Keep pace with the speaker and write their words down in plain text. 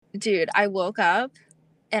Dude, I woke up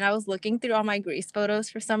and I was looking through all my Greece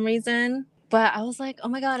photos for some reason, but I was like, oh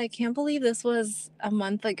my God, I can't believe this was a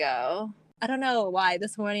month ago. I don't know why.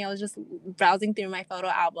 This morning I was just browsing through my photo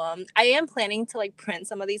album. I am planning to like print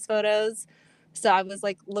some of these photos. So I was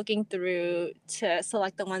like looking through to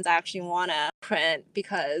select the ones I actually want to print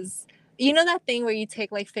because you know that thing where you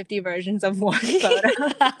take like 50 versions of one photo?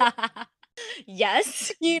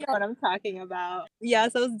 Yes. You know what I'm talking about. Yeah,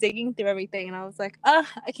 so I was digging through everything and I was like, oh,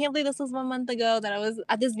 I can't believe this was 1 month ago that I was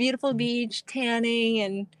at this beautiful beach tanning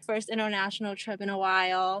and first international trip in a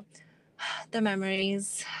while. The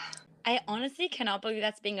memories. I honestly cannot believe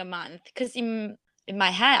that's been a month because in my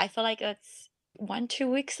head, I feel like it's 1, 2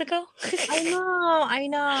 weeks ago. I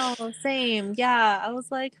know. Same. Yeah. I was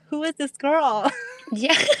like, who is this girl?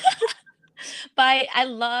 Yeah. But I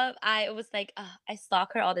was like, I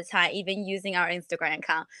stalk her all the time, even using our Instagram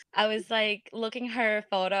account. I was like looking her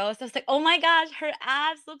photos. I was like, oh my gosh, her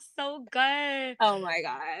abs look so good. Oh my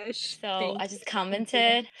gosh. So Thank I you. just Thank you.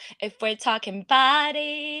 commented, if we're talking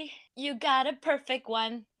body, you got a perfect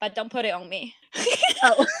one, but don't put it on me.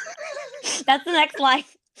 Oh, That's the next line.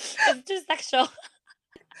 It's too sexual.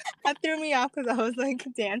 that threw me off because I was like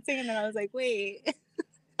dancing and then I was like, wait.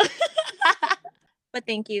 But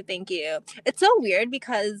thank you, thank you. It's so weird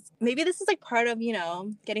because maybe this is like part of,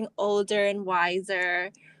 getting older and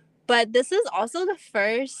wiser. But this is also the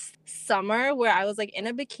first summer where I was like in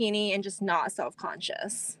a bikini and just not self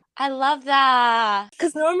conscious. I love that.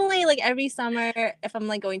 Because normally, like every summer, if I'm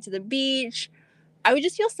like going to the beach, I would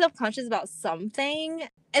just feel self conscious about something.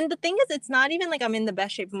 And the thing is, it's not even like I'm in the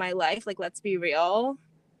best shape of my life. Like, let's be real.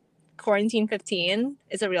 Quarantine 15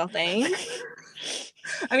 is a real thing.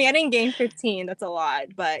 I mean, I didn't gain 15, that's a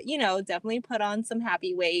lot, but definitely put on some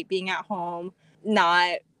happy weight being at home,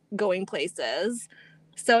 not going places.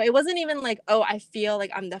 So it wasn't even like, oh, I feel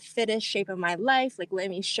like I'm the fittest shape of my life. Like, let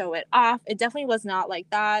me show it off. It definitely was not like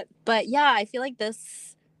that. But yeah, I feel like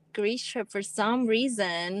this Greece trip, for some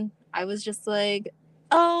reason, I was just like,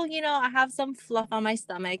 oh, I have some fluff on my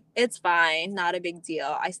stomach. It's fine. Not a big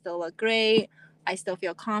deal. I still look great. I still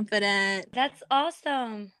feel confident. That's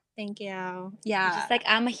awesome. Thank you. You're Yeah. just like,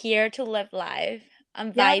 I'm here to live life.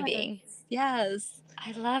 I'm Yes. vibing. Yes.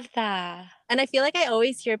 I love that. And I feel like I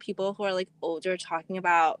always hear people who are like older talking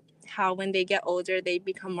about how when they get older, they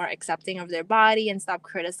become more accepting of their body and stop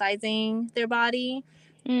criticizing their body.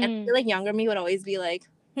 And I Mm. feel like younger me would always be like,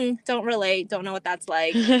 don't relate, don't know what that's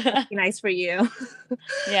like. Must be nice for you.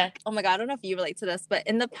 Yeah. Oh my God, I don't know if you relate to this, but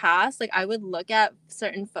in the past, like I would look at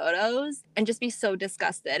certain photos and just be so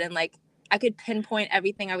disgusted. And like I could pinpoint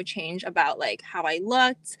everything I would change about like how I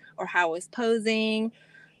looked or how I was posing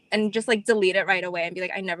and just like delete it right away and be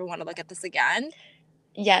like, I never want to look at this again.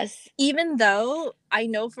 Yes. Even though I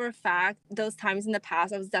know for a fact those times in the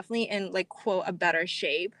past, I was definitely in like, quote, a better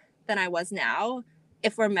shape than I was now.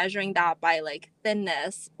 If we're measuring that by like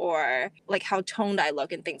thinness or like how toned I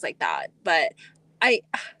look and things like that. But I,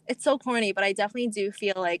 it's so corny, but I definitely do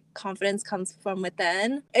feel like confidence comes from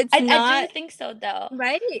within. It's I do not, think so though.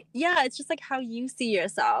 right? Yeah, it's just like how you see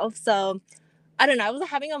yourself. So I don't know. I was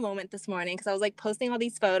having a moment this morning because I was like posting all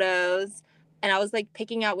these photos and I was like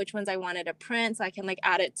picking out which ones I wanted to print so I can like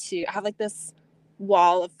add it to. I have like this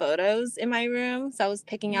wall of photos in my room. So I was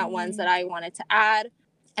picking out ones that Mm. I wanted to add.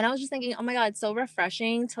 And I was just thinking, oh my God, it's so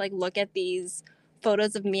refreshing to like look at these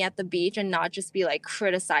photos of me at the beach and not just be like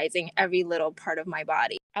criticizing every little part of my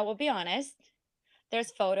body. I will be honest.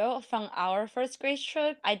 There's photo from our first Greece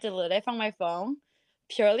trip. I deleted from my phone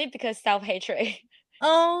purely because self-hatred.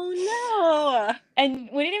 Oh no. And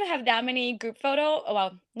we didn't even have that many group photo. Oh,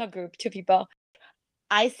 well, not group, two people.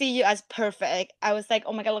 I see you as perfect. I was like,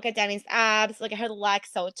 oh my God, look at Danny's abs. Look at her legs,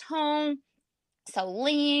 so toned, so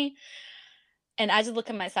lean. And I just look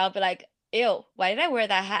at myself, be like, ew, why did I wear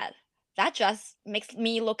that hat? That dress makes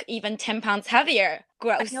me look even 10 pounds heavier. I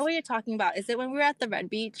know Gross. what you're talking about. Is it when we were at the Red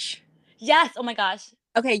Beach? Yes. Oh my gosh.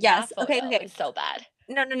 Okay, That yes. Okay, photo okay. is so bad.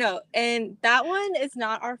 No, no, no. And that one is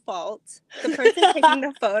not our fault. The person taking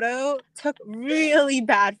the photo took really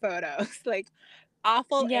bad photos, like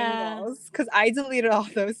awful Yeah. angles. Because I deleted all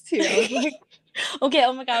those too. I was like, Okay.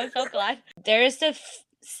 Oh my God. I'm so glad. There is a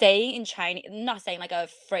saying in Chinese, not saying like a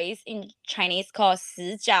phrase in Chinese called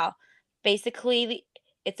死角. Basically,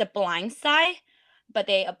 it's a blind side, but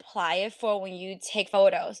they apply it for when you take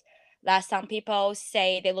photos. That some people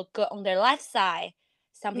say they look good on their left side,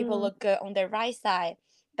 some people mm, look good on their right side.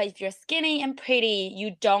 But if you're skinny and pretty,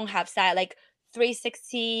 you don't have side like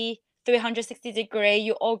 360, 360 degree,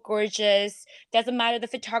 you all gorgeous. Doesn't matter the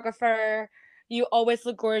photographer, you always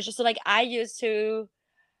look gorgeous. So like I used to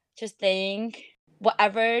just think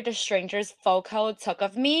whatever the stranger's photo took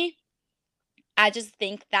of me, I just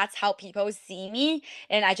think that's how people see me,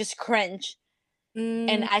 and I just cringe.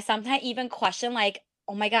 And Mm, I sometimes even question like,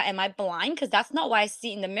 "Oh my god, am I blind? Because that's not what I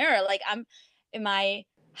see in the mirror." Like, am I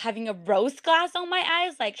having a rose glass on my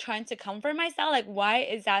eyes, like trying to comfort myself? Like, why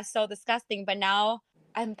is that so disgusting? But now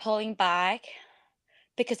I'm pulling back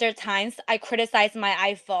because there are times I criticize my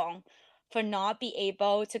iPhone for not be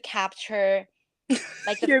able to capture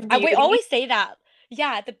like your we beauty. always say that.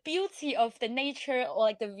 Yeah, the beauty of the nature or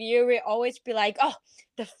like the view, we always be like, oh,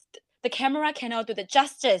 the camera cannot do the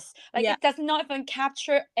justice. Like Yeah. it does not even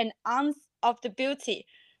capture an ounce of the beauty.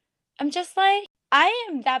 I'm just like, I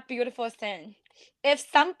am that beautiful thing. If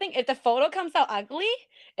the photo comes out ugly,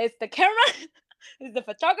 it's the camera, it's the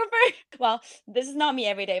photographer. Well, this is not me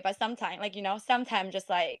every day, but sometimes, like, sometimes just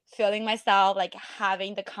like feeling myself, like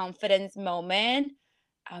having the confidence moment,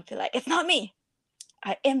 I'll be like, it's not me.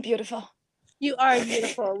 I am beautiful. You are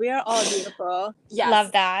beautiful. We are all beautiful.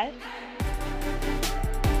 Love Yes. that.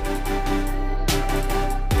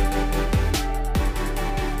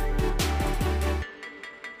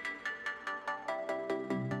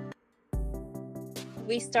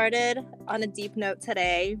 We started on a deep note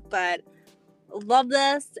today, but love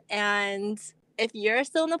this. And if you're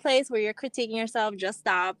still in a place where you're critiquing yourself, just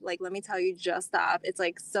stop. Like, let me tell you, just stop. It's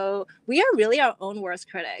like, so we are really our own worst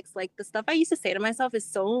critics. Like, the stuff I used to say to myself is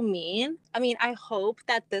so mean. I mean, I hope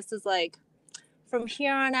that this is like, from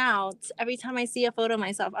here on out, every time I see a photo of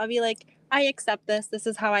myself, I'll be like, I accept this. This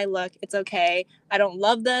is how I look. It's okay. I don't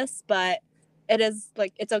love this, but it is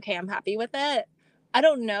like, it's okay. I'm happy with it. I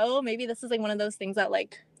don't know. Maybe this is like one of those things that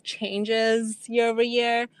like changes year over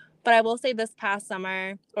year. But I will say this past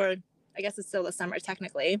summer, or I guess it's still the summer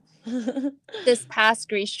technically, this past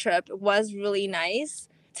Greece trip was really nice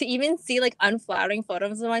to even see like unflattering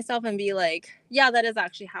photos of myself and be like, yeah, that is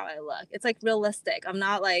actually how I look. It's like realistic. I'm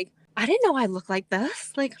not like, I didn't know I looked like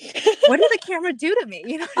this. Like, what did the camera do to me?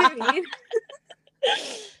 You know what I mean?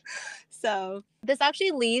 So, this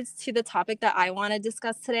actually leads to the topic that I want to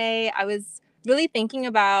discuss today. I was really thinking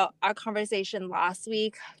about our conversation last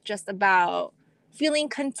week, just about feeling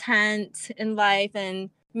content in life, and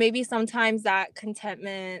maybe sometimes that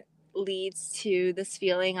contentment leads to this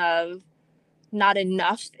feeling of not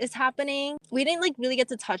enough is happening. We didn't like really get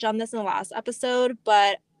to touch on this in the last episode,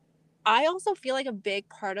 but I also feel like a big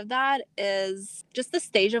part of that is just the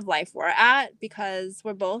stage of life we're at, because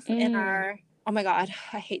we're both in Mm. our, oh my God,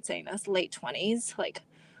 I hate saying this, late 20s. Like,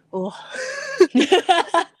 oh,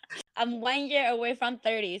 I'm 1 year away from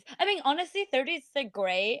 30s. I mean, honestly, 30s are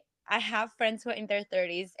great. I have friends who are in their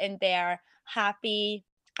 30s and they're happy.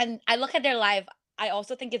 And I look at their life, I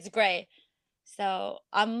also think it's great. So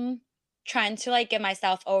I'm trying to like get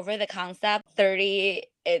myself over the concept 30,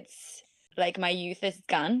 it's like my youth is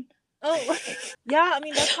gone. oh, yeah. I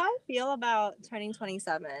mean, that's how I feel about turning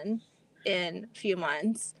 27 in a few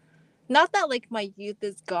months. Not that like my youth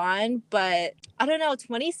is gone, but I don't know,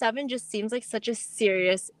 27 just seems like such a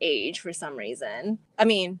serious age for some reason. I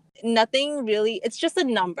mean, nothing really, it's just a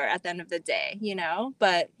number at the end of the day, you know?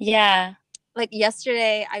 But Yeah. like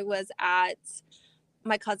yesterday, I was at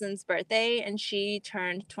my cousin's birthday and she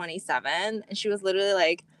turned 27, and she was literally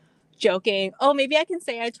like joking, oh, maybe I can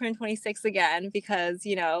say I turned 26 again because,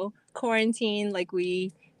 you know, quarantine, like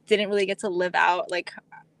we didn't really get to live out like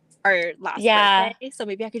our last Yeah. birthday. So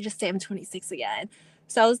maybe I could just say I'm 26 again.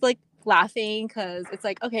 So I was like laughing because it's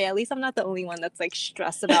like, okay, at least I'm not the only one that's like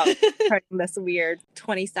stressed about turning this weird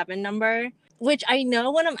 27 number. Which I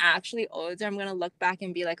know when I'm actually older, I'm going to look back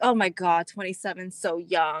and be like, oh my God, 27, so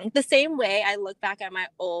young. The same way I look back at my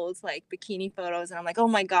old like bikini photos and I'm like, oh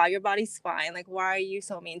my God, your body's fine. Like, why are you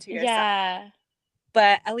so mean to yourself? Yeah.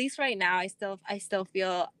 But at least right now, I still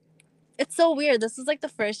feel it's so weird. This is like the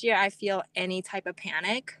first year I feel any type of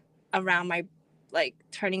panic around my like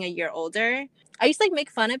turning a year older. I used to like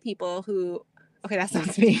make fun of people who, okay, that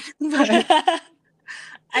sounds mean, but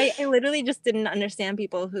I literally just didn't understand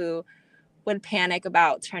people who would panic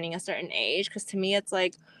about turning a certain age. Because to me, it's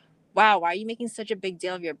like, wow, why are you making such a big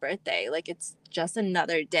deal of your birthday? Like, it's just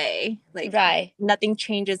another day. Like, Right. nothing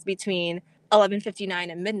changes between 11:59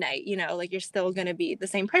 and midnight. You know, like you're still gonna be the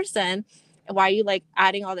same person. Why are you like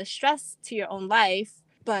adding all this stress to your own life?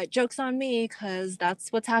 But joke's on me, because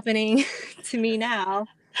that's what's happening to me now.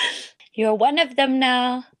 You're one of them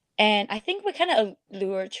now. And I think we kind of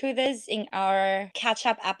allured to this in our catch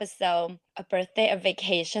up episode, a birthday, a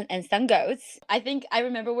vacation, and some goats. I think I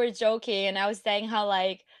remember we are joking and I was saying how,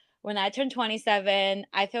 like, when I turned 27,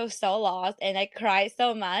 I feel so lost and I cry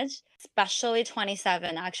so much, especially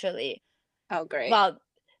 27, actually. Oh, great. Well,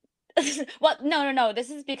 well, no.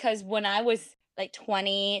 This is because when I was like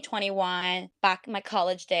 20, 21, back in my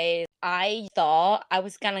college days, I thought I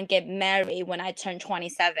was gonna get married when I turned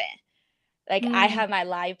 27. Like, I Mm. had my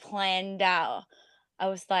life planned out. I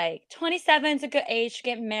was like, 27 is a good age to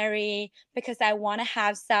get married because I want to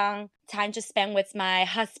have some time to spend with my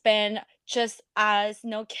husband, just us,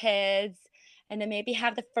 no kids. And then maybe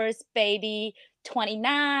have the first baby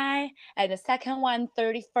 29 and the second one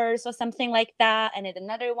 31st or something like that. And then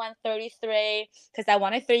another one 33 because I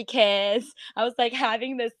wanted 3 kids. I was like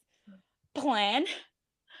having this plan.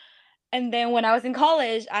 And then when I was in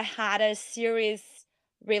college, I had a serious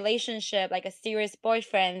relationship, like a serious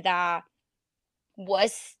boyfriend that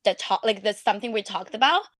was the talk like that's something we talked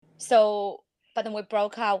about. So but then we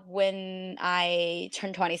broke up when I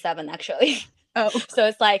turned 27 actually. Oh. So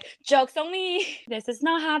it's like jokes on me. This is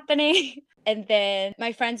not happening. And then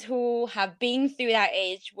my friends who have been through that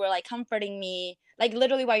age were like comforting me, like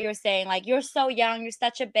literally what you're saying, like you're so young, you're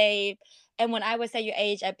such a babe. And when I was at your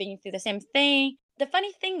age, I've been through the same thing. The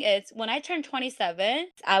funny thing is, when I turned 27,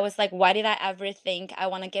 I was like, why did I ever think I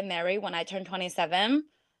want to get married when I turned 27?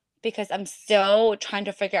 Because I'm still trying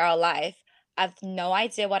to figure out life. I have no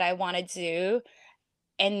idea what I want to do.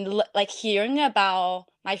 And like hearing about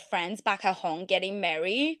my friends back at home getting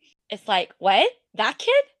married, it's like, what? That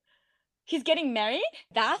kid? He's getting married?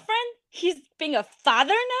 That friend? He's being a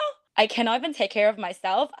father now? I cannot even take care of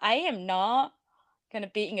myself. I am not going to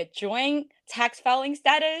be in a joint tax filing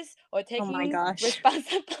status or Oh my taking gosh.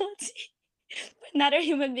 responsibility for another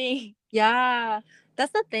human being. Yeah,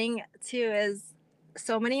 that's the thing too, is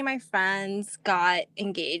so many of my friends got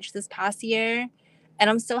engaged this past year, and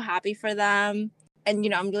I'm so happy for them. And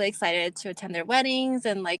I'm really excited to attend their weddings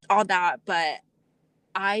and like all that, but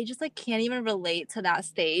I just like can't even relate to that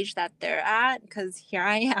stage that they're at because here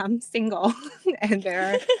I am single and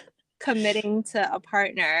they're committing to a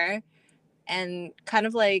partner and kind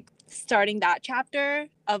of like starting that chapter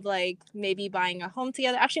of like maybe buying a home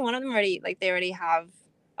together. Actually, one of them already like they already have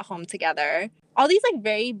a home together. All these like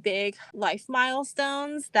very big life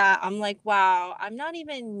milestones that I'm like, wow, I'm not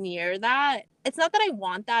even near that. It's not that I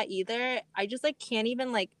want that either. I just like can't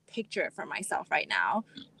even like picture it for myself right now.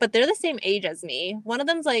 But they're the same age as me. One of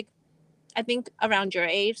them's like I think around your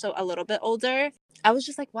age, so a little bit older. I was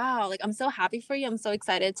just like, wow, like I'm so happy for you. I'm so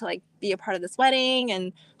excited to like be a part of this wedding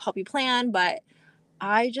and help you plan, but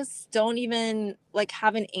I just don't even like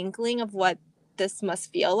have an inkling of what this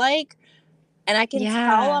must feel like. And I can tell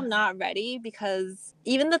Yeah. I'm not ready because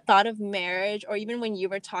even the thought of marriage, or even when you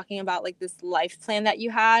were talking about like this life plan that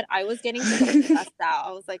you had, I was getting so stressed out.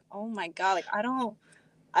 I was like, oh my God, like I don't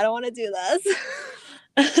want to do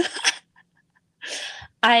this.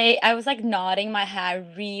 I was like nodding my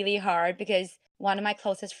head really hard because one of my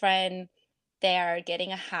closest friend, they're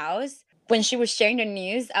getting a house. When she was sharing the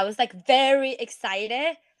news, I was like very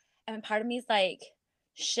excited, and part of me is like,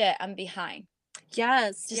 shit, I'm behind.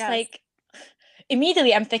 Yes, Just yes. like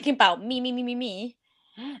immediately, I'm thinking about me, me, me, me, me,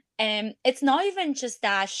 and it's not even just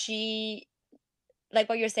that she like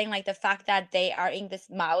what you're saying, like the fact that they are in this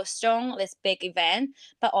milestone, this big event,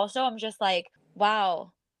 but also I'm just like,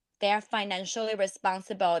 wow, they're financially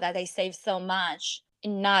responsible that they save so much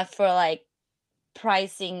enough for like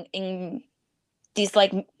pricing in these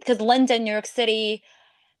like because London, New York City,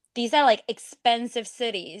 these are like expensive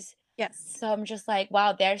cities. Yes. So I'm just like,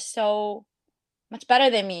 wow, they're so much better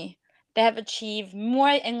than me. They have achieved more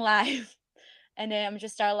in life. And then I'm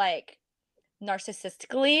just start like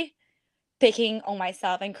narcissistically picking on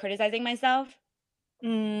myself and criticizing myself.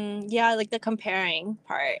 Yeah, like the comparing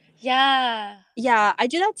part. Yeah. Yeah, I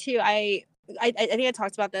do that too. I think I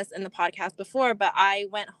talked about this in the podcast before, but I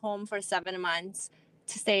went home for 7 months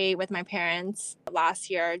to stay with my parents last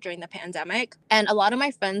year during the pandemic. And a lot of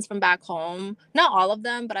my friends from back home, not all of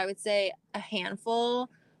them, but I would say a handful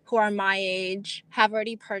who are my age have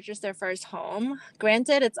already purchased their first home.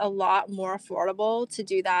 Granted, it's a lot more affordable to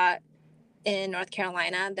do that in North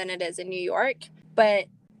Carolina than it is in New York. But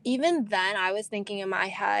even then, I was thinking in my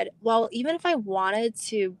head, well, even if I wanted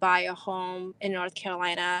to buy a home in North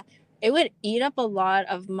Carolina, it would eat up a lot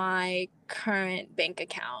of my current bank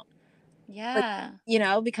account. Like,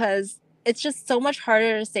 Yeah. because it's just so much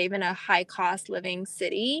harder to save in a high cost living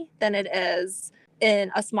city than it is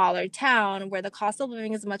in a smaller town where the cost of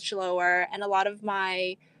living is much lower. And a lot of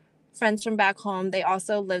my friends from back home, they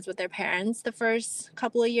also lived with their parents the first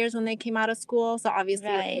couple of years when they came out of school. So obviously,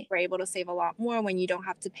 like, they Right. were able to save a lot more when you don't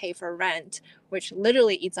have to pay for rent, which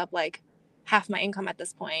literally eats up like half my income at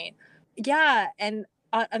this point. Yeah, and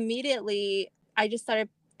immediately I just started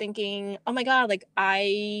thinking, oh my God, like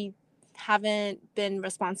I haven't been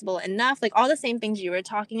responsible enough. Like all the same things you were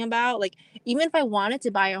talking about. Like even if I wanted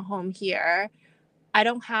to buy a home here, I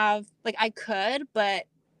don't have like I could, but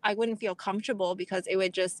I wouldn't feel comfortable because it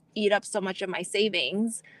would just eat up so much of my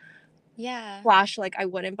savings. Yeah. Slash, like, I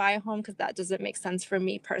wouldn't buy a home because that doesn't make sense for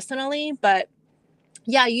me personally. But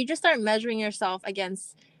yeah, you just start measuring yourself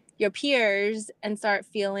against your peers and start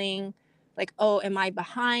feeling like, oh, am I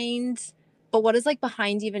behind? But what does like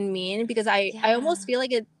behind even mean? Because I almost Yeah. feel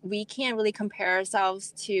like we can't really compare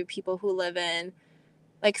ourselves to people who live in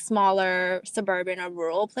like smaller suburban or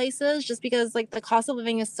rural places just because like the cost of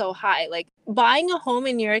living is so high. Like buying a home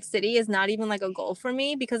in New York City is not even like a goal for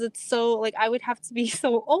me because it's so like I would have to be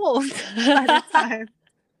so old by the time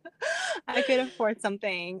I could afford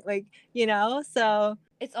something like, so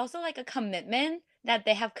It's also like a commitment that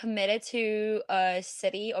they have committed to a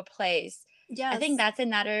city or place. I think yes. that's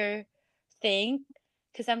another thing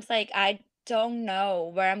because I'm just like, I don't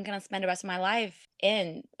know where I'm gonna spend the rest of my life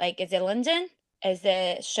in. Like, is it London? Is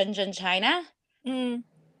it Shenzhen, China? Mm,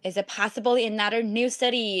 Is it possibly another new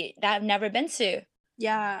city that I've never been to?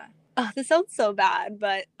 yeah. Oh, this sounds so bad,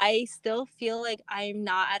 but I still feel like I'm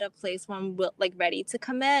not at a place where I'm like ready to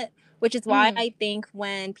commit, which is why Mm, I think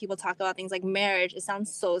when people talk about things like marriage, it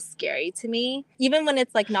sounds so scary to me. Even when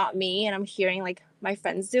it's like not me and I'm hearing like my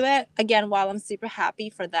friends do it, again, while I'm super happy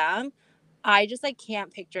for them, I just like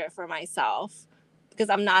can't picture it for myself because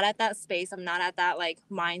I'm not at that space. I'm not at that like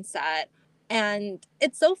mindset. And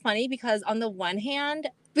it's so funny because on the one hand,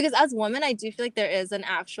 because as women, I do feel like there is an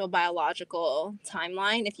actual biological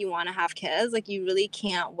timeline if you want to have kids. Like you really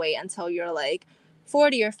can't wait until you're like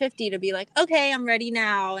 40 or 50 to be like, okay, I'm ready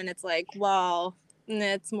now. And it's like, well,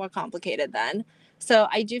 it's more complicated then. So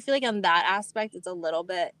I do feel like on that aspect, it's a little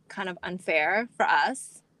bit kind of unfair for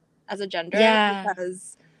us as a gender yeah.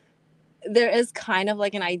 because there is kind of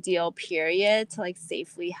like an ideal period to like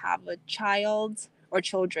safely have a child or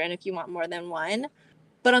children if you want more than one.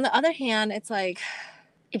 But on the other hand, it's like,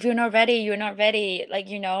 If you're not ready, you're not ready. Like,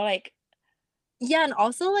 like, yeah, and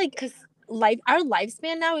also like because, our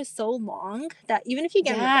lifespan now is so long that even if you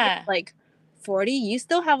get married at yeah, like 40, you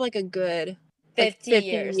still have like a good like 50 50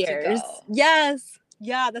 years to years. go. Yes.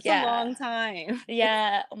 Yeah, that's a Yeah. long time. It's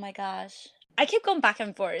Yeah. Oh my gosh. I keep going back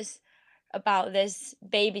and forth about this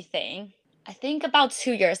baby thing. I think about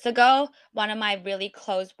 2 years ago, one of my really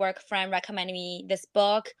close work friend recommended me this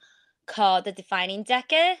book called The Defining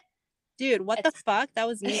Decade. dude, what the It's fuck? That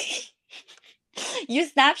was me. you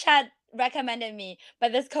Snapchat recommended me,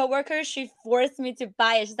 but this coworker, she forced me to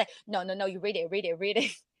buy it. She's like, no, no, no, you read it, read it, read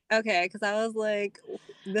it. Okay, because I was like,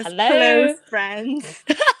 this close Hello. friend,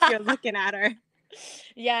 you're looking at her.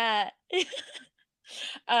 Yeah.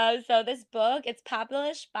 So this book, it's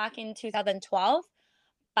published back in 2012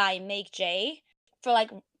 by Meg J. For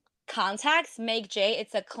like context, Meg J,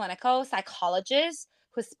 it's a clinical psychologist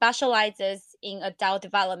who specializes in adult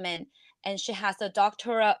development, and she has a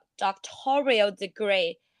doctoral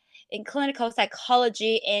degree in clinical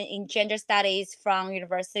psychology and in gender studies from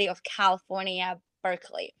University of California,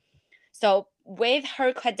 Berkeley. So with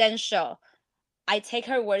her credential, I take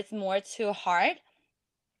her words more to heart.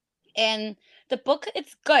 And the book,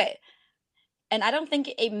 it's good. And I don't think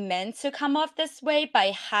it meant to come off this way, but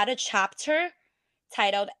I had a chapter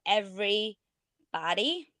titled Every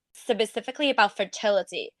Body, specifically about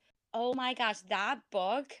fertility. Oh my gosh, that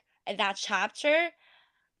book and that chapter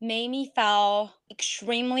made me feel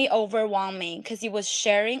extremely overwhelming because he was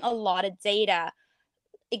sharing a lot of data.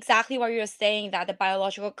 Exactly what you were saying, that the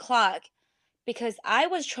biological clock. Because I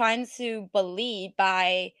was trying to believe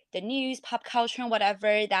by the news, pop culture, and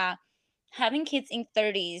whatever that having kids in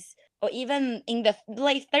 30s or even in the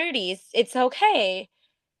late 30s, it's okay.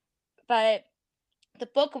 But the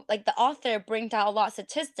book, like the author brings out a lot of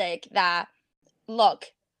statistic that look,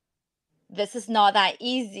 this is not that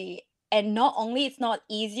easy. And not only it's not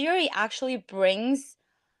easier, it actually brings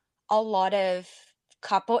a lot of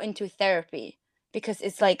couple into therapy because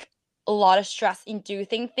it's like a lot of stress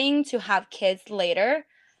inducing thing to have kids later.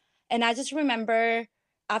 And I just remember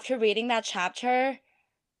after reading that chapter,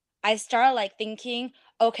 I started like thinking,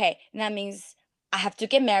 okay, that means I have to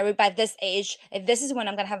get married by this age. And this is when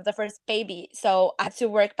I'm gonna have the first baby. So I have to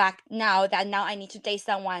work back now that now I need to date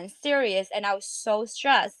someone serious. And I was so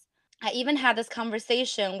stressed. I even had this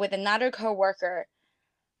conversation with another coworker.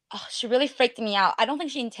 Oh, she really freaked me out. I don't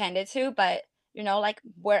think she intended to, but like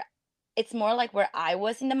where it's more like where I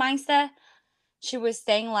was in the mindset. She was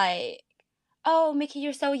saying like, "Oh, Mickey,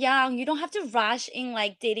 you're so young. You don't have to rush in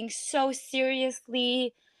like dating so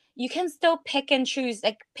seriously. You can still pick and choose.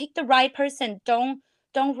 Like pick the right person. Don't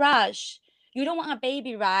rush. You don't want a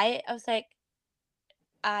baby, right?" I was like,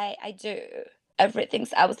 I do. Ever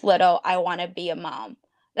since I was little, I want to be a mom.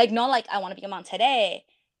 Like not like I want to be a mom today,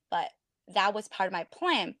 but that was part of my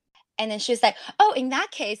plan. And then she's like, "Oh, in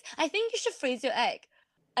that case, I think you should freeze your egg."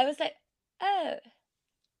 I was like, oh,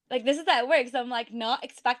 like this is at work. So I'm like not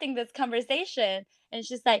expecting this conversation. And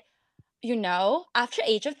she's like, after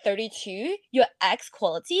age of 32, your ex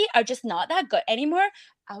quality are just not that good anymore.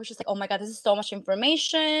 I was just like, oh my God, this is so much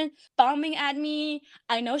information bombing at me.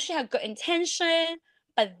 I know she had good intention,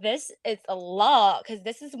 but this is a lot because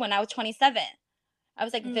this is when I was 27. I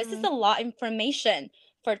was like, this is Mm. a lot of information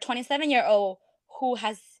for a 27-year-old who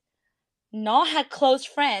has not had close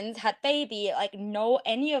friends, had baby, like know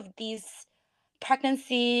any of these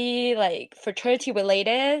pregnancy, like fertility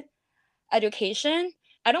related education.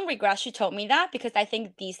 I don't regret she told me that because I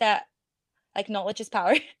think these that like knowledge is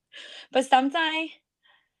power. But sometimes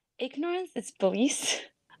ignorance is bliss.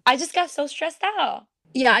 I just got so stressed out.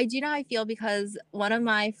 Yeah, I do know how I feel because one of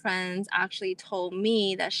my friends actually told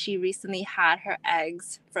me that she recently had her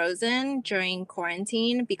eggs frozen during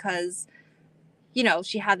quarantine because,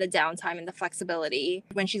 she had the downtime and the flexibility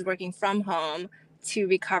when she's working from home to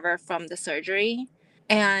recover from the surgery.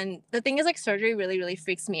 And the thing is, like, surgery really, really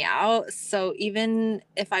freaks me out. So even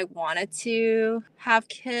if I wanted to have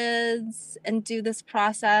kids and do this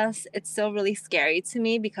process, it's still really scary to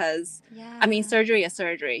me because, I mean, Yeah. surgery is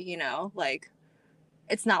surgery, like,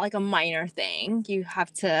 it's not like a minor thing. You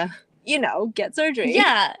have to, get surgery.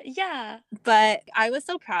 Yeah. Yeah. But I was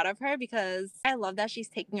so proud of her because I love that she's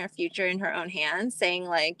taking her future in her own hands, saying,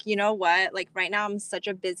 like, you know what, like, right now I'm such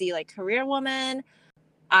a busy, like, career woman.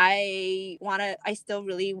 I still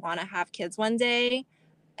really want to have kids one day,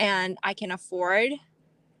 and I can afford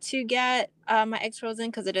to get my eggs frozen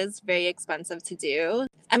because it is very expensive to do.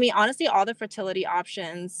 I mean, honestly, all the fertility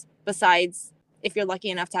options, besides if you're lucky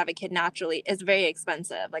enough to have a kid naturally, is very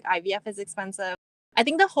expensive. Like IVF is expensive. I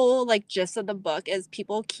think the whole like gist of the book is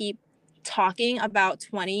people keep talking about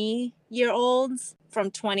 20-year-olds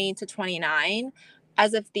from 20 to 29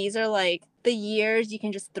 as if these are like the years you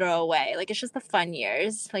can just throw away. Like it's just the fun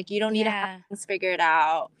years. Like you don't need to have Yeah. things figured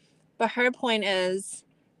out. But her point is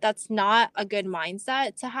that's not a good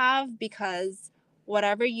mindset to have because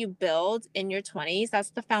whatever you build in your 20s,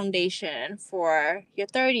 that's the foundation for your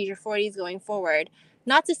 30s, your 40s going forward.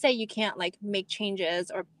 Not to say you can't like make changes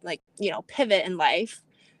or like, pivot in life.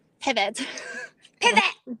 Pivot. Pivot.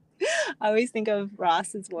 I always think of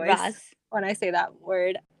Ross's voice Ross. when I say that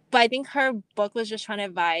word. But I think her book was just trying to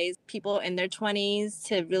advise people in their 20s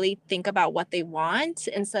to really think about what they want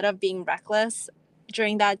instead of being reckless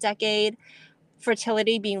during that decade.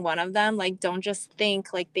 Fertility being one of them. Like, don't just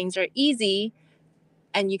think like things are easy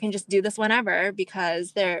and you can just do this whenever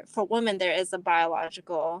because for women, there is a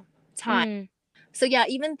biological time. Mm. So, yeah,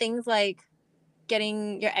 even things like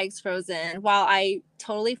getting your eggs frozen, while I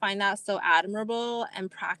totally find that so admirable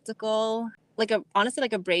and practical, honestly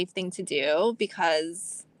like a brave thing to do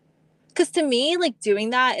because to me like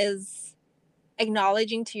doing that is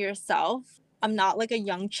acknowledging to yourself I'm not like a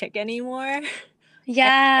young chick anymore. And if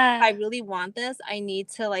I Yeah. really want this, I need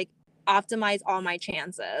to like optimize all my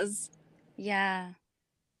chances, Yeah.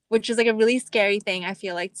 which is like a really scary thing I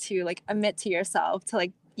feel like to like admit to yourself to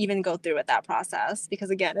like even go through with that process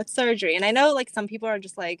because again, it's surgery. And I know like some people are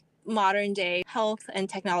just like modern day health and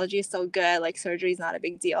technology is so good, like surgery is not a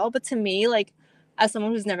big deal. But to me, like as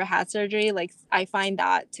someone who's never had surgery, like I find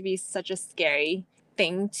that to be such a scary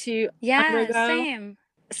thing to Yeah. undergo. Same.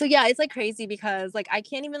 So yeah, it's like crazy because like I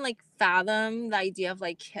can't even like fathom the idea of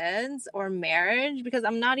like kids or marriage because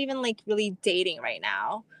I'm not even like really dating right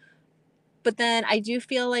now. But then I do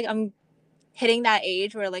feel like I'm hitting that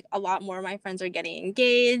age where like a lot more of my friends are getting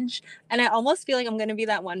engaged and I almost feel like I'm going to be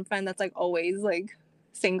that one friend that's like always like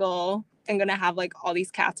single and going to have like all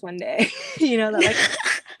these cats one day. That like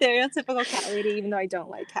stereotypical cat lady even though I don't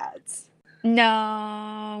like cats.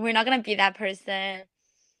 No, we're not gonna be that person.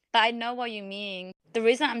 But I know what you mean. The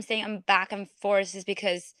reason I'm saying I'm back and forth is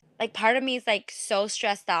because like part of me is like so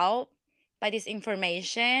stressed out by this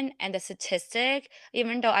information and the statistic,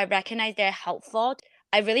 even though I recognize they're helpful.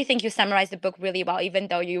 I really think you summarized the book really well, even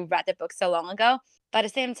though you read the book so long ago. But at the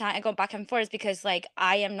same time, I go back and forth because like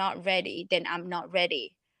I am not ready, then I'm not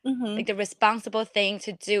ready. Mhm. Like the responsible thing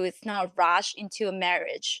to do is not rush into a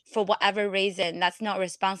marriage for whatever reason. That's not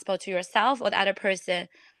responsible to yourself or the other person,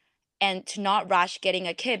 and to not rush getting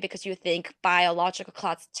a kid because you think biological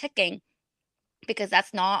clock's ticking, because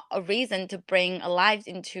that's not a reason to bring a life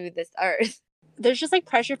into this earth. There's just like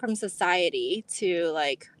pressure from society to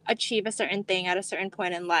like achieve a certain thing at a certain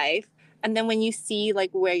point in life. And then when you see like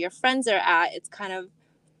where your friends are at, it's kind of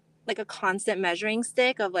like a constant measuring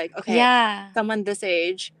stick of like, okay, Yeah. someone this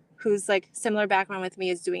age who's like similar background with me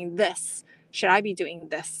is doing this. Should I be doing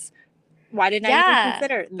this? Why didn't I even Yeah.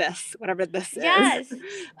 consider this, whatever this is? Yes.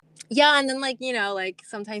 Yeah, and then like, like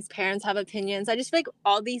sometimes parents have opinions. I just feel like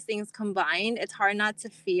all these things combined, it's hard not to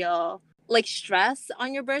feel like stress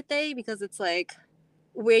on your birthday because it's like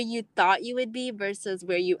where you thought you would be versus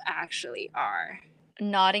where you actually are.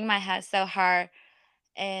 Nodding my head so hard.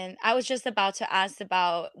 And I was just about to ask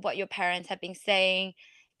about what your parents have been saying,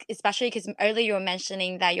 especially because earlier you were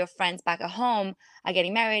mentioning that your friends back at home are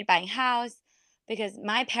getting married, buying house. Because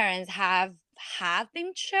my parents have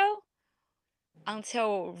been chill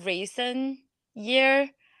until recent year,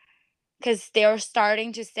 because they're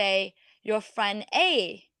starting to say your friend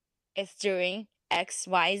A is doing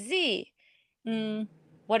XYZ. Mm,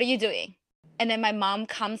 What are you doing? And then my mom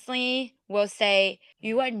constantly will say,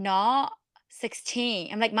 you are not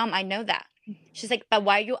 16. I'm like, Mom, I know that. She's like, but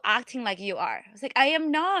why are you acting like you are? I was like, I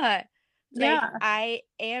am not. Like, yeah. I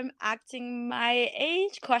am acting my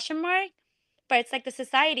age, question mark. But it's like the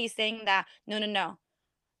society saying that, no, no, no.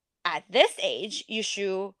 At this age, you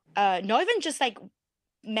should, not even just like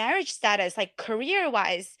marriage status, like career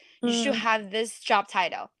wise, you should Mm, have this job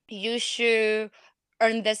title. You should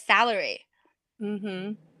earn this salary.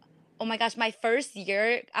 mm-hmm. Oh my gosh, my first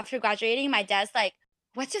year after graduating, my dad's like,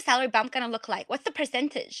 what's your salary bump gonna look like? What's the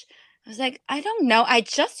percentage? I was like, I don't know. I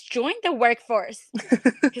just joined the workforce.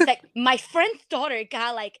 He's like, my friend's daughter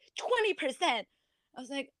got like 20%. I was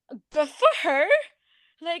like, good for her.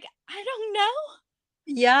 Like, I don't know.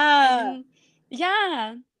 Yeah, And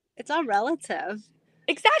yeah, it's all relative.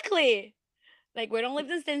 exactly. Like, we don't live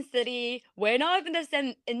in the same city. We're not in the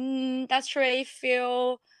same industry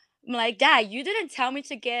field. I'm like, Dad, you didn't tell me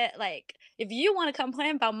to get like, if you want to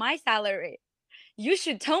complain about my salary, you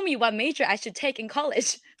should tell me what major I should take in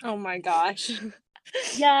college. Oh my gosh.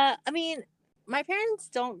 Yeah, I mean, my parents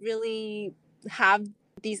don't really have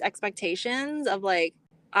these expectations of like,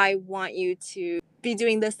 I want you to be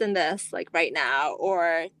doing this and this like right now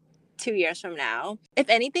or 2 years from now. If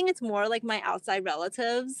anything, it's more like my outside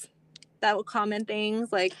relatives that will comment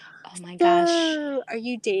things like, Oh my gosh. so are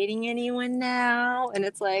you dating anyone now? And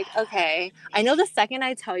it's like, okay, I know the second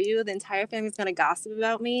I tell you, the entire family's gonna gossip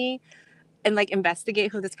about me and like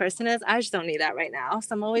investigate who this person is. I just don't need that right now.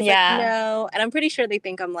 So I'm always like, Yeah. no. And I'm pretty sure they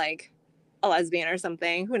think I'm like a lesbian or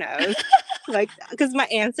something. Who knows? Like, because my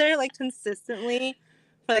answer, like, consistently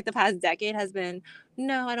for like the past decade has been,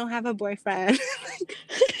 no, I don't have a boyfriend.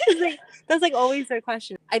 Like, that's like always their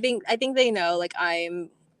question. I think they know like I'm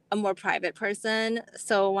a more private person.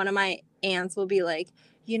 So one of my aunts will be like,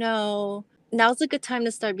 now's a good time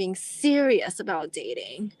to start being serious about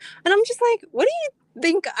dating. And I'm just like, what do you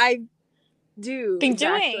think I do Been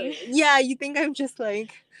exactly? doing. Yeah, you think I'm just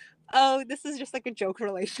like, oh, this is just like a joke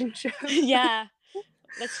relationship. Yeah.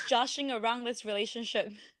 Let's joshing around this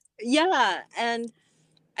relationship. Yeah, and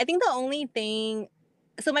I think the only thing,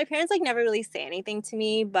 so my parents like never really say anything to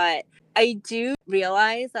me, but I do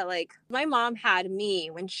realize that like my mom had me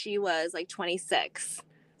when she was like 26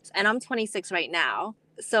 and I'm 26 right now.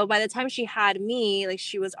 So by the time she had me, like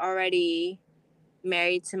she was already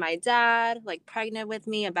married to my dad, like pregnant with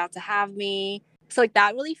me, about to have me. So like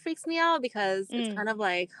that really freaks me out because it's Mm, kind of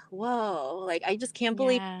like, whoa, like I just can't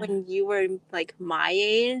believe yeah. when you were like my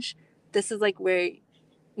age, this is like where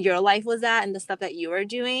your life was at and the stuff that you were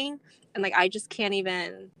doing. And like I can't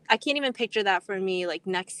even picture that for me like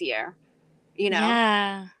next year, you know?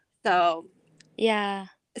 Yeah. So Yeah.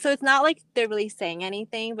 it's not like they're really saying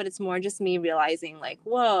anything, but it's more just me realizing like,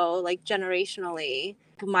 whoa, like generationally,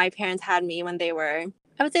 my parents had me when they were,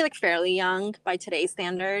 I would say like fairly young by today's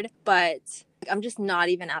standard, but I'm just not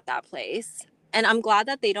even at that place. And I'm glad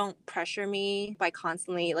that they don't pressure me by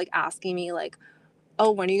constantly like asking me like,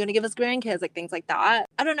 oh, when are you going to give us grandkids? Like things like that.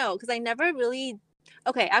 I don't know. Cause I never really,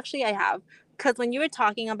 okay, actually I have. Cause when you were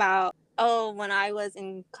talking about, oh, when I was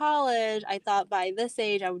in college, I thought by this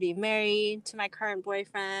age I would be married to my current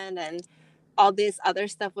boyfriend and all this other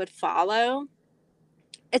stuff would follow.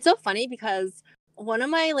 It's so funny because one of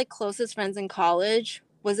my like closest friends in college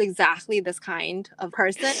was exactly this kind of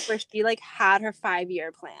person where she like had her 5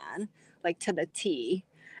 year plan like to the T.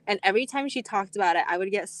 And every time she talked about it, I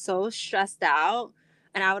would get so stressed out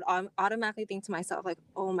and I would automatically think to myself like,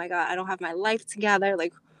 "Oh my god, I don't have my life together.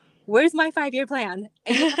 Like where's my 5 year plan?"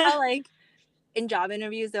 And you know how like in job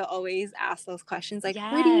interviews they'll always ask those questions like,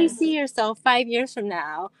 "Where do you Yes. see yourself 5 years from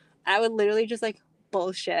now?" I would literally just like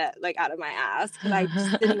bullshit like out of my ass because I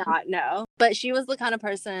just did not know. But she was the kind of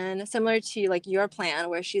person similar to like your plan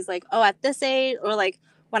where she's like, oh, at this age or like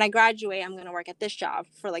when I graduate, I'm gonna work at this job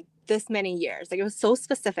for like this many years. Like it was so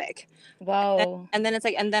specific. And, Whoa. and then it's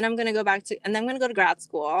like, and then I'm gonna go back to, and then I'm gonna go to grad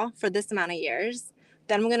school for this amount of years.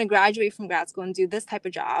 Then I'm gonna graduate from grad school and do this type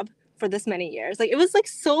of job for this many years. Like it was like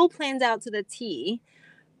so planned out to the T.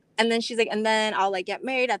 And then she's like, and then I'll like get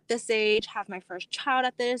married at this age, have my first child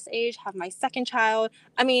at this age, have my second child.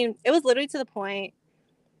 I mean, it was literally to the point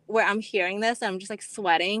where I'm hearing this and I'm just like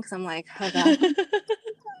sweating because I'm like, oh God.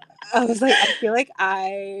 I was like, I feel like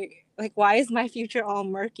why is my future all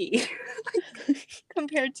murky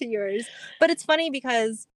compared to yours? But it's funny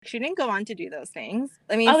because she didn't go on to do those things.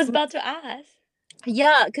 I mean, I was about to ask.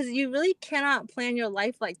 yeah, because you really cannot plan your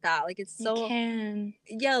life like that. Like, it's You so, can.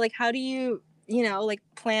 yeah, like, how do you, like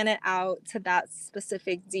plan it out to that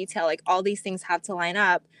specific detail? Like, all these things have to line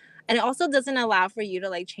up. And it also doesn't allow for you to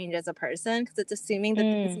like change as a person because it's assuming the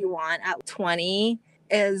things you want at 20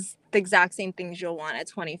 is the exact same things you'll want at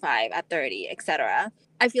 25, at 30, etc.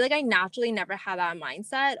 I feel like I naturally never had that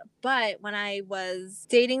mindset. But when I was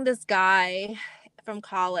dating this guy from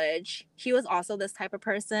college, he was also this type of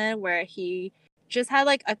person where he just had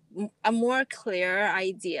like a more clear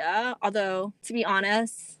idea. Although, to be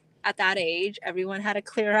honest, at that age, everyone had a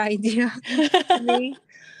clear idea to me.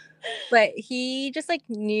 But he just like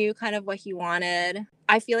knew kind of what he wanted.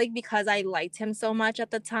 I feel like because I liked him so much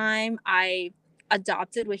at the time, I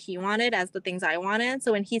adopted what he wanted as the things I wanted.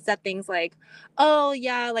 So when he said things like, "Oh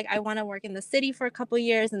yeah, like I want to work in the city for a couple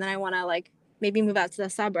years and then I want to like maybe move out to the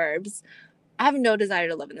suburbs." I have no desire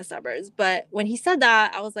to live in the suburbs, but when he said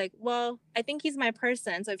that, I was like, well, I think he's my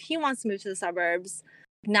person. So if he wants to move to the suburbs,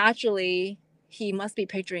 naturally, he must be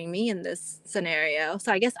picturing me in this scenario.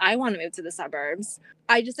 So I guess I want to move to the suburbs.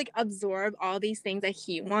 I just like absorbed all these things that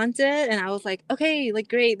he wanted. And I was like, okay, like,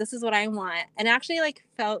 great, this is what I want. And it actually like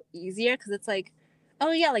felt easier because it's like,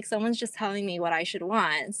 oh, yeah, like someone's just telling me what I should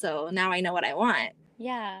want. So now I know what I want.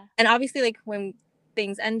 Yeah. And obviously, like when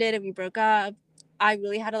things ended and we broke up, I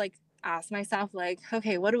really had to like ask myself, like,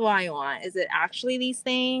 okay, what do I want? Is it actually these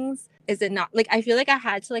things? Is it not? Like, I feel like I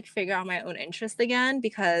had to like figure out my own interest again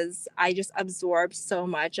because I just absorbed so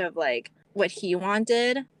much of like what he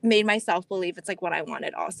wanted, made myself believe it's like what I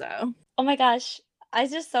wanted also. Oh my gosh. I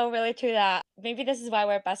just so relate to that. Maybe this is why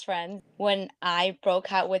we're best friends. When I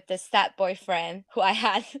broke out with this sad boyfriend who I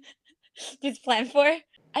had this plan for,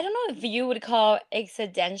 I don't know if you would call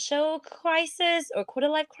existential crisis or quarter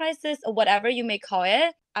life crisis or whatever you may call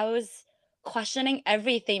it. I was questioning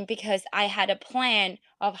everything because I had a plan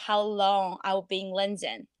of how long I'll be in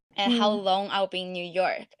London and how Mm. long I'll be in New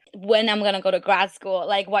York, when I'm gonna go to grad school,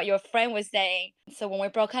 like what your friend was saying. So when we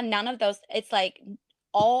broke up, none of those, it's like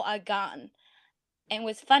all are gone. And it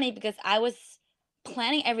was funny because I was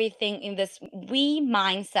planning everything in this we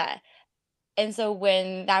mindset. And so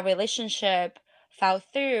when that relationship fell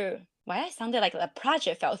through, why I sounded like the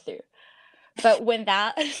project fell through. But when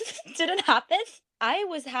that didn't happen, I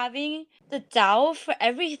was having the doubt for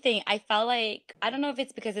everything. I felt like, I don't know if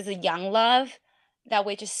it's because it's a young love that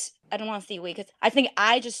we just, I don't want to say we, because I think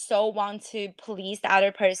I just so want to please the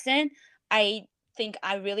other person. I think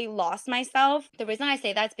I really lost myself. The reason I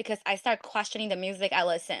say that is because I start questioning the music I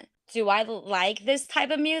listen. Do I like this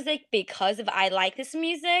type of music because if I like this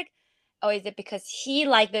music? Or is it because he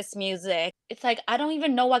like this music? It's like I don't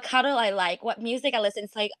even know what color I like, what music I listen.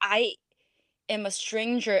 It's like I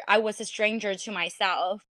was a stranger to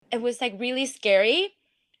myself. It was like really scary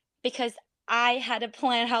because I had a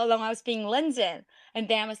plan how long I was being in London. And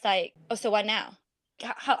then I was like, oh, so what now?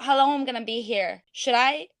 How long am I gonna be here? Should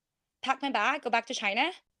I pack my bag, go back to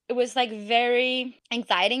China? It was like very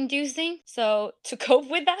anxiety inducing. So to cope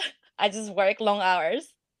with that, I just work long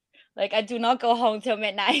hours. Like I do not go home till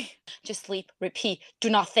midnight. Just sleep, repeat, do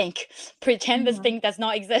not think. Pretend this Mhm. thing does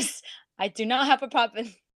not exist. I do not have a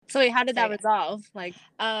problem. So wait, how did So that yeah. resolve? Like,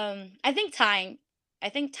 I think time. I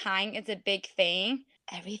think time is a big thing.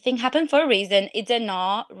 Everything happened for a reason. It did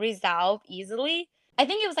not resolve easily. I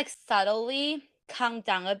think it was like subtly calm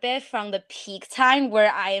down a bit from the peak time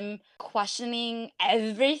where I'm questioning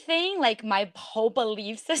everything, like my whole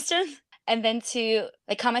belief system, and then to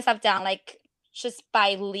like calm myself down, like just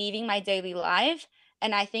by living my daily life.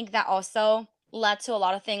 And I think that also led to a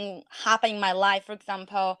lot of things happening in my life. For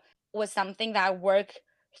example, was something that I worked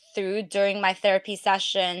through during my therapy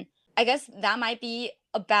session. I guess that might be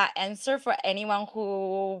a bad answer for anyone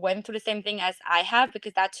who went through the same thing as I have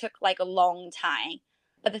because that took like a long time.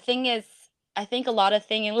 But the thing is, I think a lot of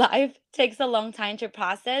thing in life takes a long time to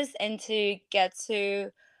process and to get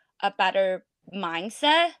to a better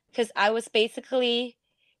mindset because I was basically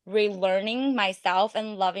relearning myself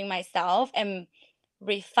and loving myself and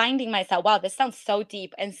refinding myself. Wow, this sounds so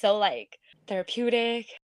deep and so like therapeutic.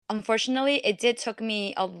 Unfortunately, it did took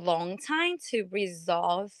me a long time to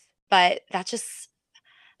resolve, but that's just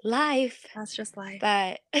life. that's just life.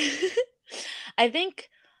 But I think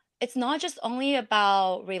it's not just only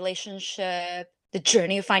about relationship, the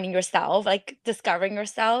journey of finding yourself, like discovering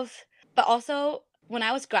yourself, but also when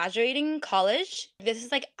I was graduating college, this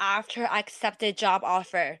is like after I accepted job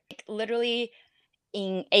offer. Like literally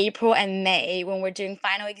in April and May when we're doing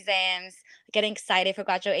final exams, getting excited for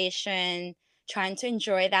graduation, trying to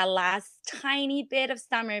enjoy that last tiny bit of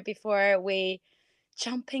summer before we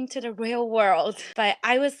jump into the real world. But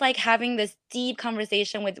I was like having this deep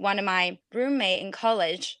conversation with one of my roommate in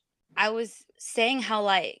college. I was saying how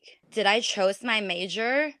like did I chose my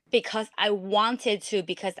major because I wanted to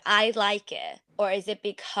because I like it, or is it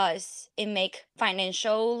because it make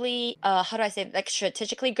financially how do I say it, like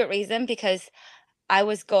strategically good reason because I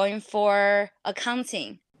was going for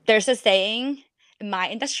accounting. There's a saying in my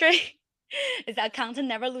industry is that accountants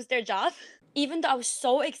never lose their job. Even though I was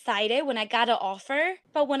so excited when I got an offer,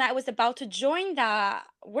 but when I was about to join the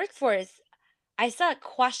workforce, I started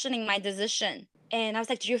questioning my decision. And I was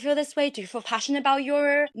like, do you feel this way? Do you feel passionate about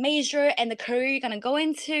your major and the career you're gonna go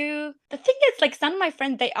into? The thing is, like, some of my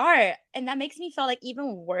friends, they are. And that makes me feel like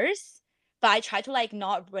even worse. But I try to like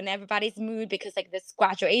not ruin everybody's mood because like this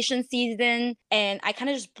graduation season. And I kind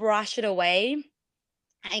of just brush it away.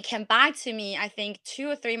 And it came back to me, I think 2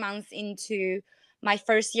 or 3 months into my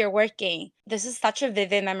first year working. This is such a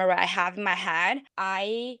vivid memory I have in my head.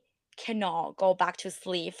 I cannot go back to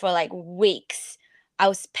sleep for like weeks. I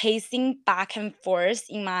was pacing back and forth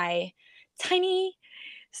in my tiny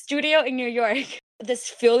studio in New York. This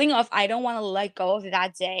feeling of I don't want to let go of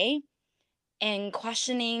that day and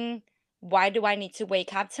questioning why do I need to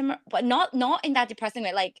wake up tomorrow? But not in that depressing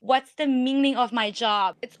way. Like, what's the meaning of my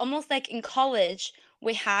job? It's almost like in college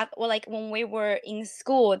we have, or like when we were in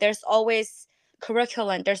school, there's always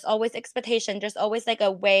curriculum, there's always expectation, there's always like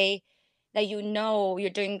a way that you know you're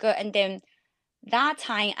doing good. And then that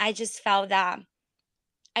time, I just felt that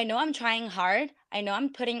I know I'm trying hard. I know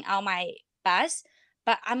I'm putting out my best,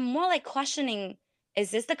 but I'm more like questioning,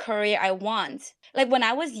 is this the career I want? Like when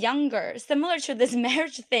I was younger, similar to this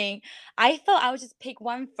marriage thing, I thought I would just pick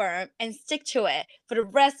one firm and stick to it for the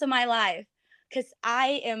rest of my life. Cause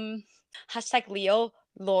I am hashtag Leo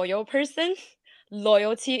loyal person.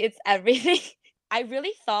 Loyalty is everything. I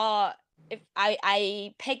really thought if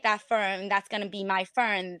I pick that firm, that's gonna be my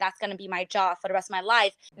firm, that's gonna be my job for the rest of my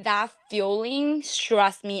life. That feeling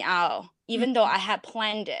stressed me out, even though I had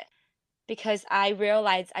planned it, because I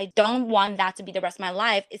realized I don't want that to be the rest of my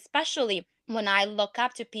life, especially when I look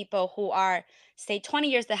up to people who are, say, 20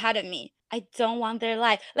 years ahead of me. I don't want their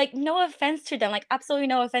life. Like, no offense to them, like, absolutely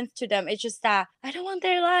no offense to them. It's just that I don't want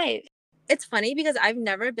their life. It's funny because I've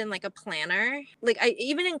never been like a planner. Like I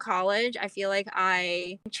even in college, I feel like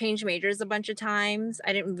I changed majors a bunch of times.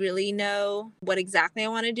 I didn't really know what exactly I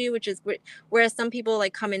want to do, which is whereas some people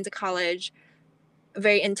like come into college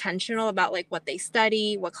very intentional about like what they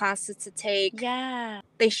study, what classes to take. Yeah.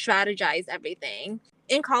 They strategize everything.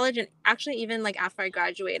 In college and actually even like after I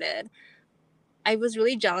graduated, I was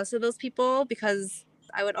really jealous of those people because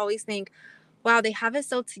I would always think, wow, they have it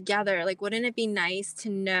so together. Like wouldn't it be nice to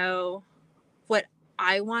know what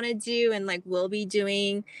I want to do and like will be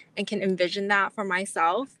doing and can envision that for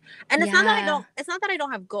myself. And Yeah. it's not that I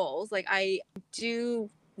don't have goals. Like I do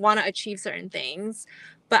want to achieve certain things,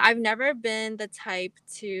 but I've never been the type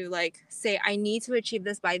to like say I need to achieve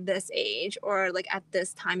this by this age or like at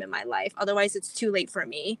this time in my life. Otherwise it's too late for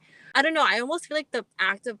me. I don't know. I almost feel like the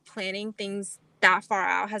act of planning things that far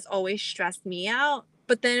out has always stressed me out.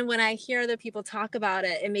 But then when I hear other people talk about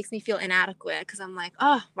it, it makes me feel inadequate because I'm like,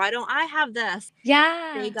 oh, why don't I have this? They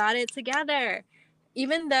Yeah. got it together.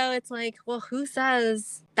 Even though it's like, well, who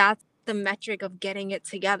says that's the metric of getting it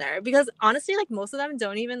together? Because honestly, like most of them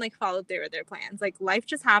don't even like follow through with their plans. Like life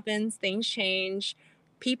just happens, things change,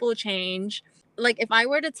 people change. Like if I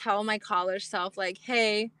were to tell my college self, like,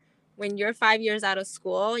 hey, when you're 5 years out of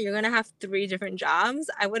school, you're gonna have 3 different jobs,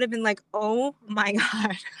 I would have been like, oh my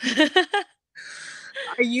God.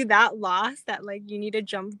 Are you that lost that like you need to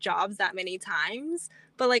jump jobs that many times?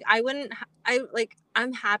 But like I wouldn't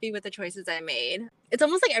I'm happy with the choices I made. It's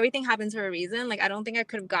almost like everything happens for a reason. Like I don't think I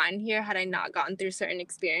could have gotten here had I not gotten through certain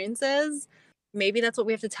experiences. Maybe that's what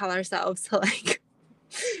we have to tell ourselves to like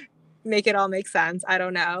make it all make sense. I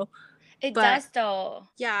don't know. It But does though.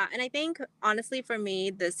 yeah, and I think honestly for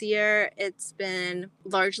me this year, it's been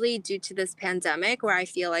largely due to this pandemic where I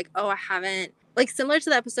feel like, oh, I haven't, like similar to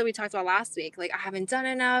the episode we talked about last week, like I haven't done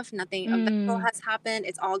enough, nothing eventful Mm. has happened,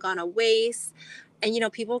 it's all gone to waste.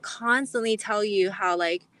 And people constantly tell you how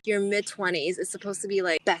like your mid 20s is supposed to be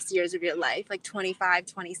like best years of your life, like 25,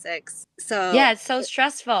 26. So, Yeah, it's so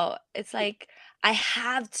stressful. It's like I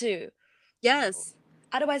have to. yes.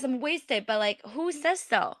 Otherwise I'm wasted. But like who says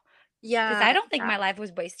so? Because Yeah. I don't think my life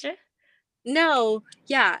was wasted. No,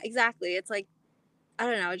 yeah, exactly. It's like I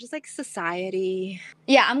don't know, just like society.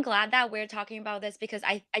 Yeah, I'm glad that we're talking about this because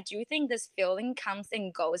I do think this feeling comes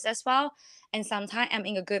and goes as well. And sometimes I'm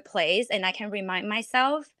in a good place and I can remind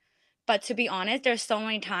myself. But to be honest, there's so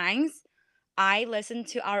many times I listen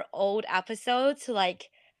to our old episodes to like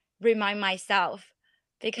remind myself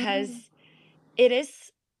Mhm. because it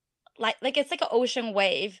is like it's like an ocean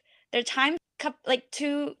wave. There are times like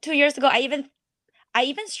 2 years ago I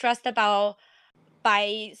even stressed about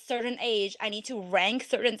by certain age I need to rank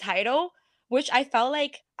certain title, which I felt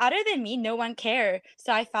like other than me no one cared.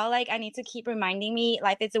 So I felt like I need to keep reminding me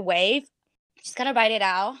life is a wave. Just gotta write it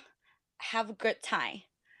out, have a good time,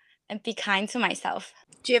 and be kind to myself.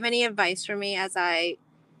 Do you have any advice for me as I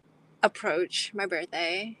approach my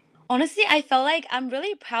birthday? Honestly, I felt like I'm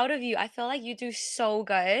really proud of you. I feel like you do so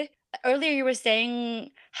good. Earlier, you were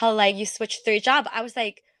saying how like you switched three job. I was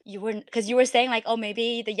like, you were because you were saying like, oh,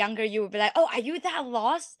 maybe the younger you would be like, oh, are you that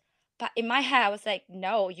lost? But in my head, I was like,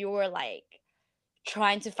 no, you were like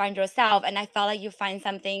trying to find yourself, and I felt like you find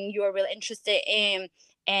something you are really interested in.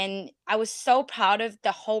 And I was so proud of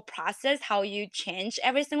the whole process, how you change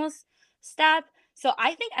every single step. So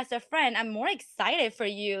I think as a friend, I'm more excited for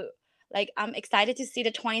you. Like I'm excited to see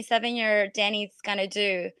the 27-year Danny's gonna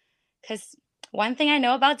do. Cause one thing I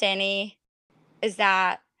know about Danny is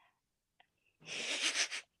that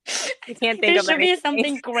I can't think there of should be anything.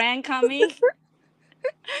 something grand coming.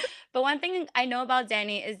 But one thing I know about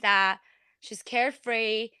Danny is that she's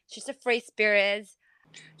carefree, she's a free spirit.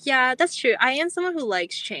 Yeah, that's true. I am someone who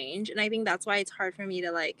likes change, and I think that's why it's hard for me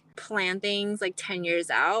to like plan things like 10 years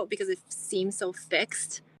out because it seems so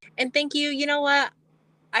fixed. And thank you. You know what?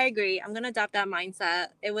 I agree. I'm going to adopt that mindset.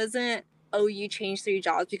 It wasn't, oh, you changed three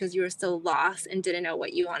jobs because you were still lost and didn't know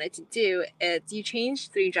what you wanted to do. It's you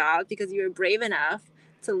changed three jobs because you were brave enough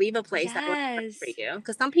to leave a place that wasn't right for Yes. you.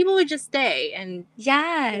 Because some people would just stay and, you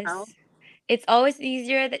know, Yes. It's always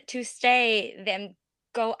easier to stay than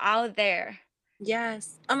go out there.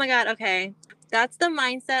 yes. Oh my God. Okay. That's the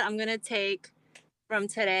mindset I'm going to take from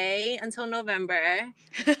today until November.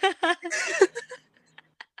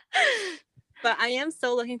 But I am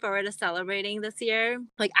so looking forward to celebrating this year.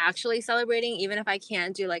 Like actually celebrating, even if I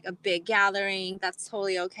can't do like a big gathering, that's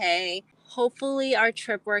totally okay. Hopefully our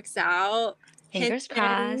trip works out. Hint, Fingers hint.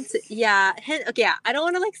 crossed. Yeah. Hint, okay, yeah. I don't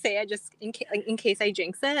want to like say it just in case I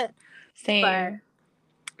jinx it. But Same.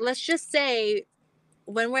 let's just say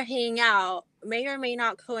when we're hanging out, may or may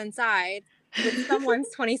not coincide with someone's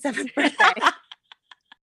 27th birthday.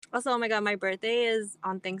 Also, oh my God, my birthday is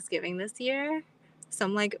on Thanksgiving this year. So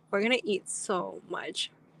I'm like, we're going to eat so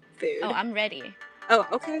much Oh, food. I'm ready. Oh,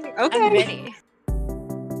 okay. I'm Okay. ready.